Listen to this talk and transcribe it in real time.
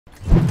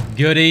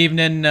Good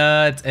evening,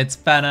 nerds. It's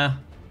Fenner,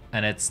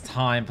 and it's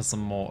time for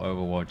some more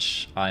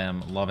Overwatch. I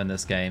am loving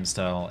this game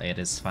still. It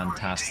is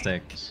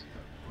fantastic.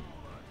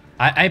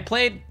 I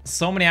played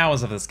so many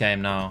hours of this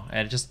game now,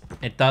 and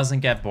it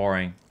doesn't get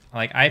boring.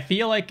 Like, I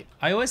feel like,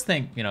 I always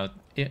think, you know,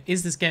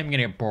 is this game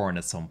gonna get boring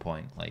at some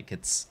point? Like,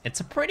 it's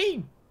a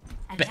pretty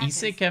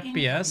basic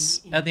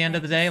FPS at the end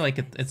of the day. Like,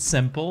 it's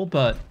simple,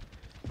 but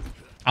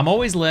I'm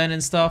always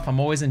learning stuff. I'm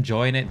always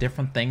enjoying it.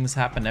 Different things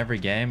happen every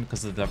game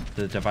because of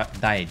the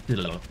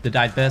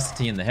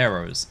diversity in the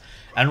heroes.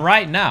 And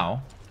right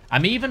now,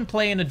 I'm even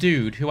playing a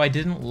dude who I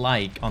didn't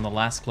like on the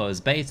last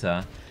closed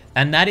beta,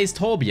 and that is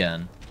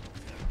Torbjorn.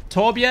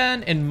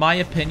 Torbjorn, in my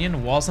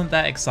opinion, wasn't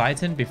that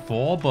exciting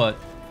before, but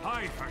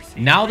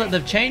now that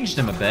they've changed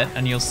him a bit,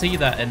 and you'll see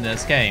that in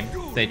this game,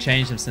 they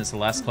changed him since the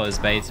last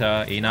closed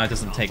beta. He now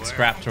doesn't take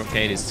scrap to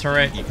upgrade his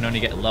turret. You can only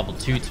get a level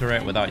 2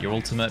 turret without your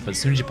ultimate, but as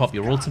soon as you pop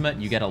your ultimate,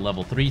 you get a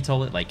level 3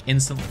 turret, like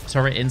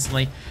turret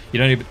instantly. You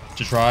don't even have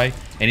to try,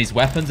 and his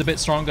weapon's a bit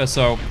stronger.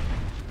 So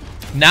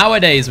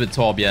nowadays with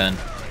Torbjorn,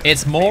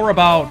 it's more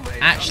about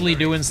actually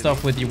doing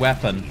stuff with your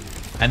weapon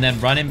and then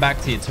running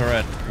back to your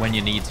turret when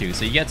you need to.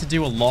 So you get to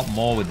do a lot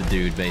more with the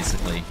dude,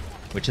 basically,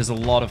 which is a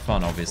lot of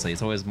fun, obviously.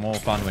 It's always more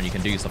fun when you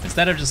can do stuff.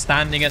 Instead of just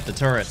standing at the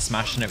turret,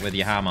 smashing it with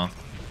your hammer,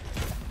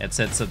 it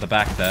sits at the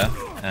back there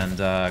and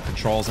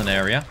controls an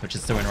area, which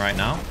it's doing right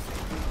now.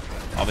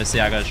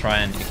 Obviously, I gotta try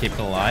and keep it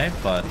alive,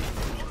 but...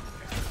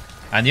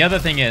 And the other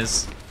thing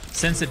is,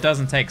 since it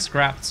doesn't take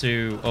scrap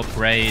to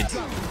upgrade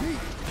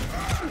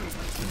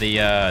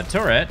the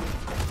turret,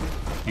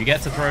 you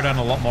get to throw down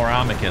a lot more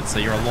armor kits, so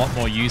you're a lot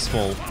more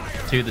useful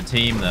to the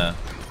team there.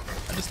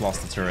 I just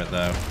lost the turret,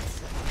 though.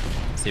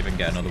 See if we can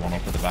get another one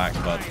off at the back,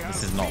 but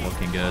this is not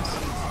looking good.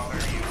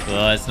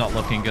 It's not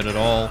looking good at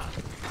all.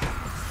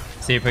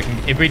 See if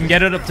we can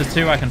get it up to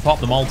 2, I can pop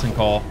the molten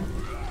core.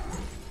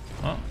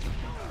 Oh,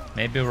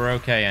 maybe we're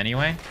okay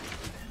anyway.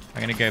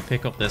 I'm gonna go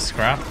pick up this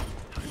scrap,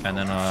 and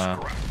then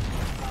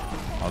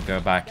I'll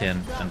go back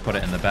in and put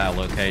it in the better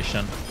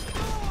location.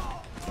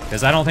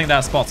 Because I don't think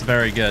that spot's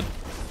very good.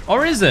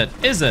 Or is it?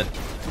 Is it?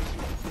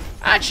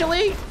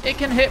 Actually, it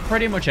can hit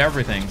pretty much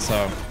everything,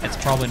 so it's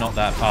probably not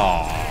that...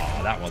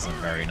 Oh, that wasn't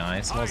very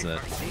nice, was it?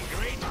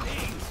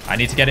 I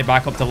need to get it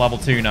back up to level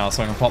 2 now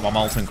so I can pop my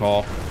molten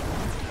core.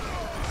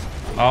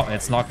 Oh,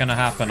 it's not going to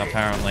happen,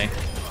 apparently.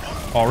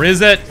 Or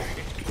is it?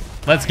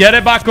 Let's get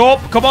it back up.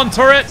 Come on,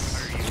 turret.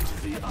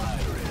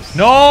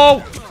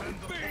 No!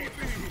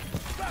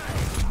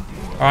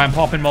 Alright, I'm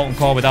popping molten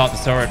core without the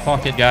turret.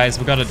 Fuck it, guys.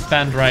 We've got to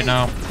defend right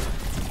now.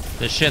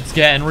 This shit's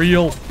getting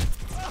real.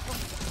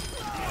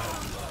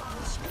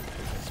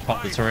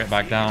 Pop the turret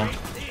back down.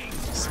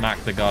 Smack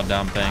the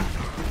goddamn thing.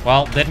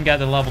 Well, didn't get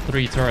the level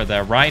 3 turret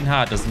there.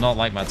 Reinhardt does not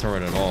like my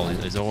turret at all.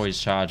 He's always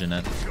charging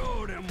it.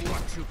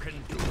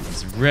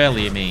 It's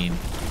really mean.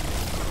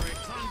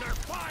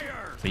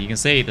 But you can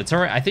see the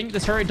turret. I think the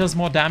turret does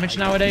more damage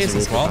nowadays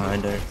as well.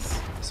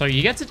 So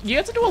you get to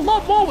do a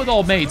lot more with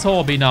old mate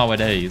Torby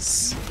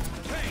nowadays.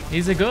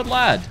 He's a good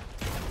lad.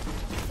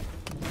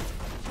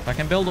 If I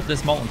can build up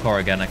this molten core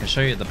again, I can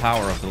show you the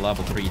power of the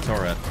level 3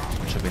 turret,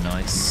 which will be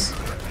nice.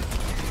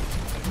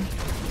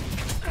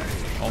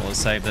 Oh, let's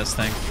save this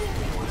thing.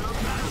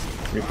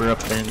 Reaper up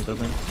there in the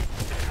building.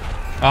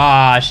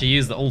 Ah, she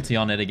used the ulti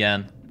on it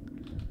again.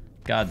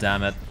 God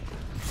damn it.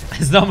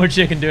 There's not much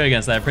you can do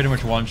against that. It pretty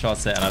much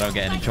one-shots it and I don't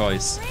get any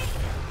choice.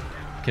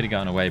 Could have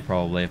gotten away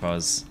probably if I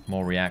was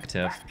more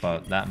reactive,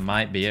 but that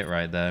might be it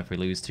right there if we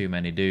lose too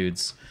many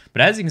dudes.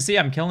 But as you can see,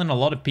 I'm killing a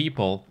lot of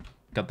people.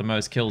 Got the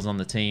most kills on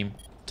the team.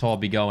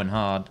 Torby going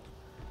hard.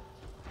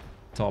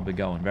 Torby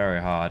going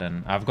very hard,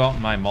 and I've got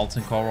my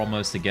molten core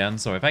almost again,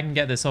 so if I can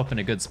get this up in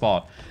a good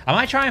spot, I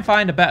might try and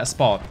find a better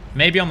spot.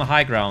 Maybe on the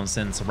high ground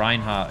since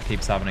Reinhardt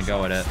keeps having a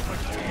go at it.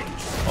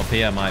 Up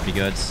here might be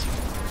good.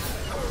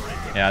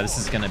 Yeah, this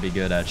is gonna be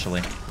good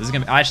actually. This is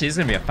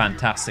gonna be a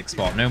fantastic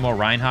spot. No more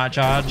Reinhardt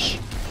charge,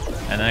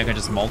 and then I can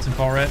just molten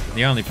core it.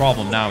 The only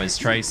problem now is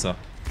Tracer.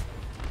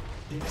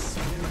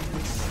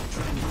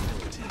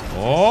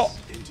 Oh,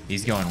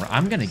 he's going.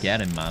 I'm gonna get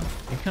him, man.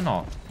 You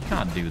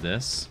can't do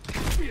this.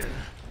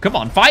 Come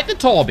on, fight the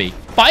Torby.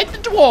 Fight the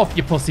dwarf,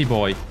 you pussy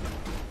boy.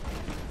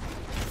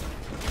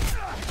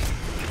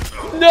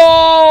 No!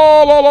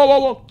 Whoa, whoa, whoa,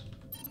 whoa.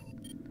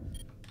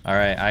 All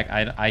right,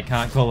 I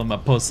can't call him a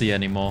pussy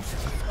anymore.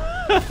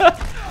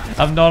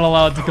 I'm not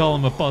allowed to call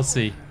him a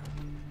pussy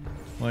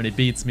when he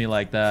beats me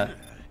like that.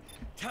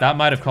 That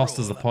might have cost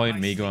us a point,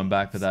 me going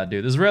back for that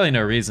dude. There's really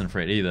no reason for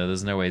it either.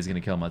 There's no way he's going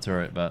to kill my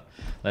turret, but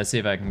let's see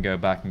if I can go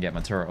back and get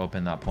my turret up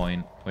in that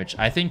point, which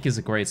I think is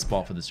a great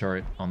spot for the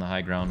turret on the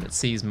high ground. It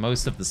sees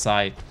most of the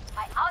site.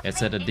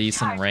 It's at a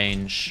decent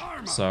range,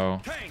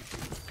 so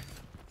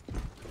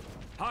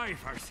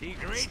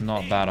it's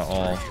not bad at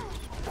all.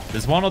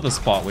 There's one other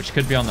spot, which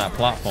could be on that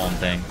platform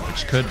thing,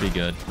 which could be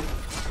good.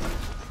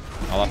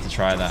 I'll have to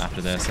try that after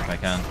this if I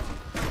can.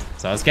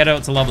 So let's get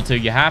out to level 2.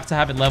 You have to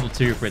have it level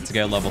 2 for it to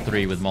go level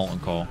 3 with molten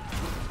core.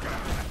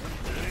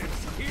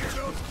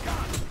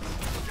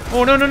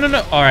 Oh, no, no, no,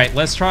 no. All right,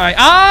 let's try.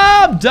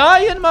 Ah, I'm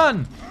dying,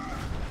 man.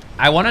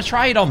 I want to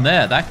try it on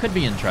there. That could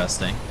be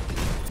interesting.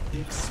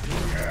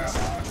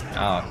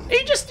 Oh,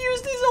 he just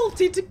used his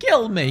ulti to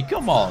kill me.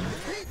 Come on.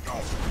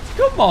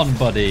 Come on,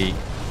 buddy.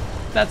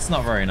 That's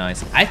not very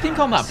nice. I think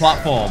on that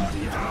platform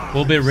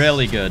will be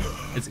really good.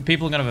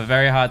 People are going to have a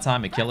very hard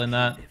time at killing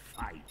that.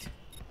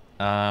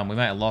 We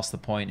might have lost the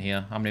point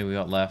here. How many we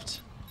got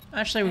left?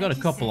 Actually, we got a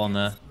couple on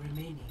there.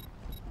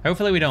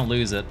 Hopefully we don't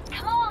lose it.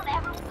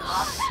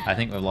 I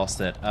think we've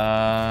lost it.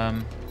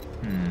 I'm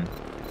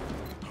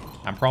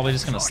probably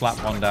just going to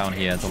slap one down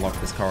here to lock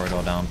this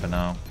corridor down for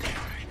now.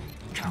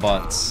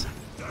 But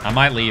I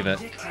might leave it.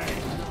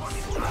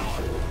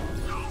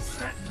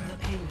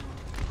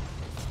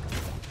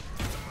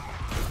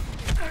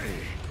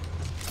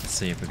 Let's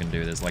see if we can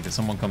do this. Like, if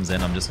someone comes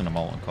in, I'm just going to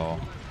molten core.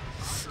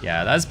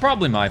 Yeah, that's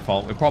probably my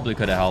fault. We probably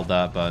could have held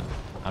that, but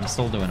I'm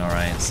still doing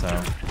alright, so...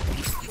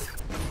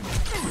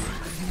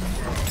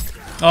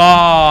 Oh,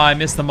 I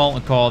missed the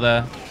molten core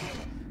there.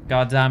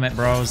 God damn it,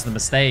 bros. The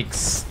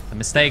mistakes. The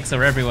mistakes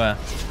are everywhere.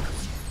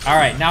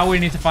 Alright, now we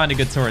need to find a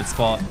good turret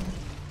spot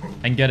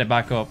and get it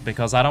back up,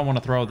 because I don't want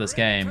to throw this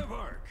game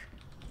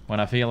when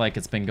I feel like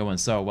it's been going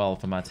so well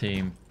for my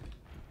team.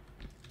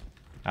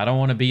 I don't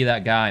want to be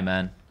that guy,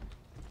 man.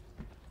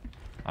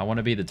 I want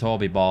to be the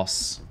Torby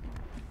boss.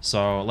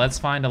 So let's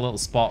find a little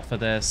spot for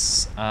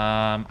this.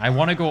 I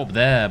want to go up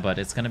there, but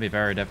it's going to be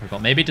very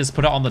difficult. Maybe just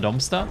put it on the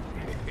dumpster.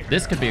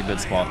 This could be a good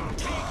spot.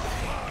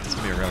 This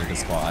could be a really good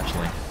spot,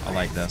 actually. I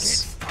like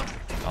this.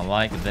 I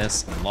like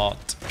this a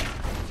lot.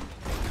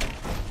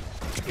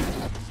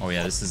 Oh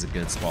yeah, this is a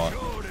good spot.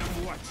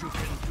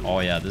 Oh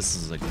yeah, this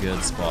is a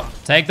good spot.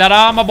 Take that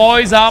armor,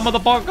 boys! Armor the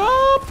fuck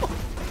up!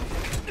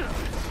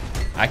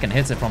 I can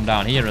hit it from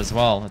down here as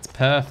well. It's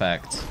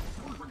perfect.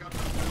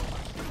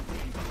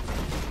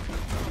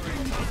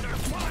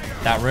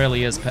 That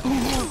really is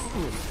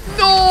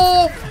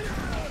No!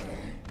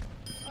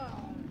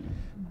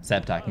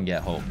 Except I can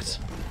get hooked.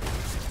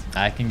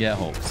 I can get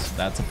hooked.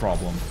 That's a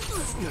problem.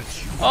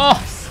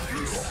 Oh!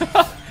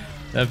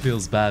 That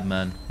feels bad,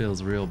 man.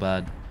 Feels real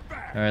bad.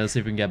 Alright, let's see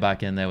if we can get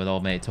back in there with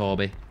old mate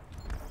Torby.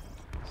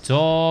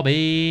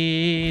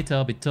 Torby!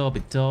 Torby,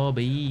 Torby,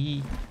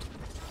 Torby.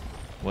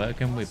 Where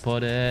can we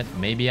put it?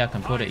 Maybe I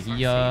can put it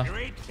here.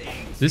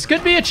 This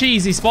could be a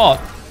cheesy spot.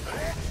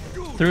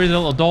 Through the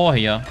little door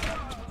here.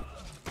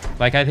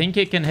 Like, I think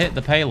it can hit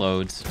the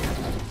payload.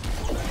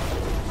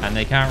 And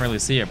they can't really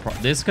see it.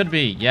 This could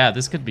be, yeah,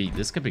 this could be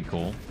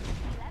cool.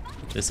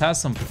 This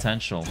has some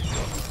potential.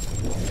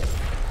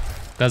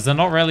 Because they're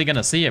not really going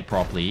to see it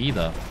properly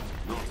either.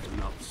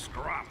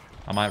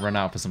 I might run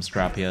out for some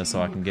scrap here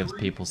so I can give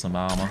people some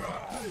armor.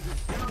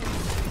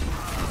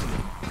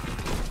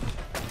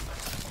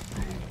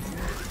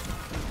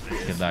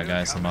 Give that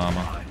guy some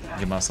armor.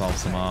 Give myself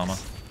some armor.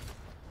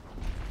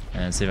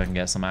 And see if I can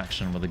get some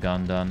action with the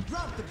gun done.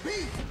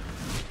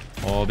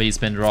 Oh, B's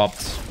been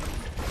dropped.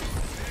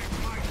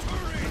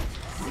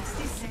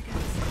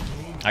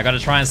 I gotta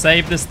try and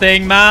save this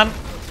thing, man.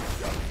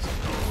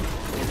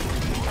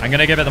 I'm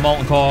gonna give it the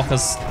molten core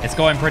because it's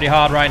going pretty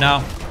hard right now.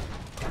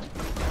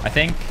 I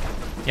think.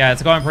 Yeah,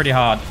 it's going pretty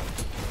hard.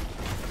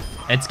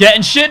 It's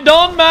getting shit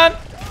done, man.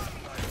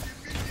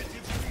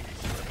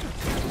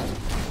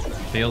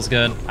 Feels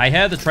good. I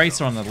hear the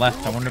tracer on the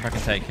left. I wonder if I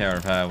can take care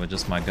of her with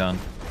just my gun.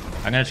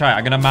 I'm gonna try.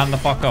 I'm gonna man the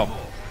fuck up.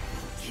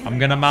 I'm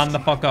gonna man the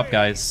fuck up,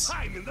 guys.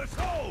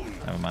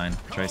 Never mind.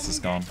 Tracer's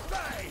gone.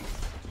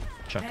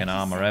 Chucking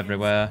armor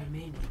everywhere.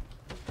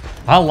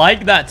 I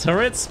like that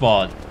turret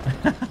spot.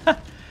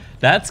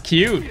 That's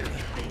cute.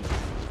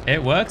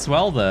 It works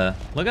well there.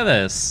 Look at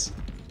this.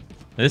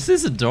 This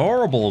is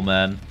adorable,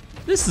 man.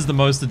 This is the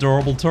most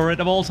adorable turret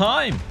of all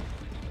time.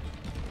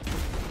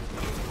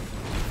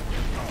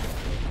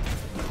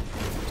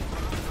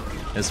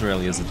 This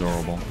really is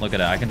adorable. Look at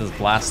it. I can just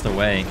blast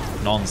away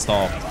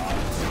non-stop.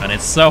 And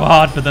it's so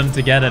hard for them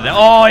to get it.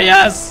 Oh,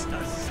 yes!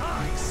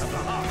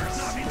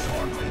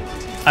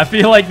 I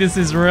feel like this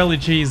is really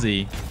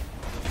cheesy.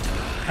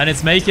 And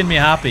it's making me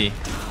happy.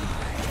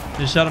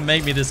 Just shouldn't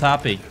make me this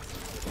happy.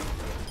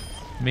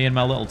 Me and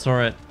my little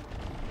turret.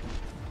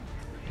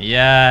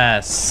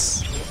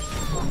 Yes!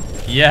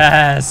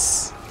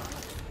 Yes!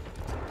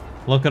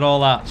 Look at all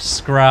that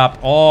scrap.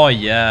 Oh,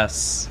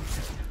 yes.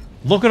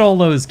 Look at all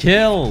those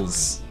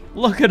kills.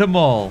 Look at them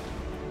all.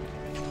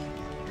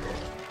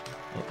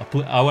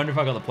 I wonder if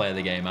I got to play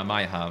the game. I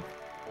might have.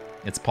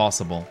 It's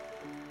possible.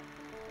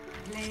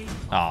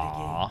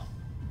 Aww.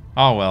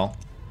 Oh well.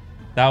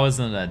 That was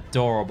an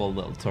adorable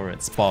little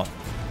turret spot.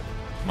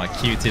 My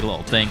cutie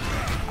little thing.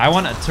 I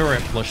want a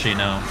turret plushie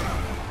now.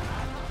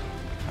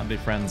 I'll be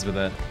friends with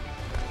it.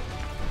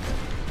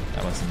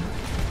 That wasn't...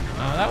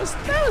 Oh, that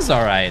was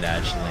alright,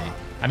 actually.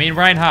 I mean,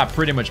 Reinhardt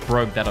pretty much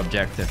broke that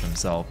objective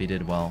himself. He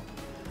did well.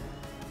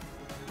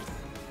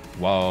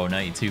 Whoa,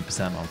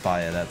 92% on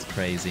fire. That's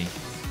crazy.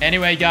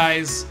 Anyway,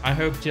 guys, I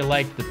hope you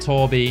liked the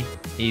Torby.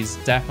 He's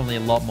definitely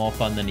a lot more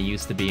fun than he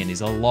used to be, and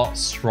he's a lot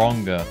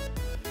stronger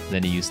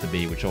than he used to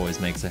be, which always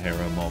makes a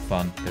hero more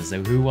fun. Because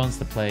who wants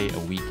to play a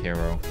weak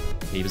hero?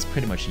 He was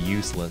pretty much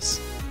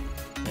useless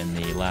in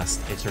the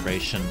last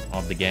iteration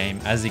of the game.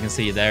 As you can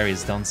see there,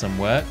 he's done some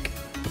work.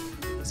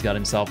 He's got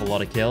himself a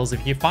lot of kills.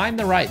 If you find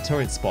the right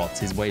turret spots,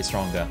 he's way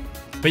stronger.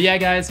 But yeah,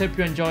 guys, hope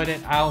you enjoyed it.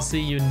 I'll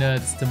see you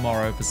nerds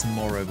tomorrow for some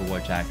more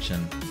Overwatch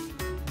action.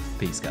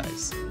 Peace,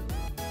 guys.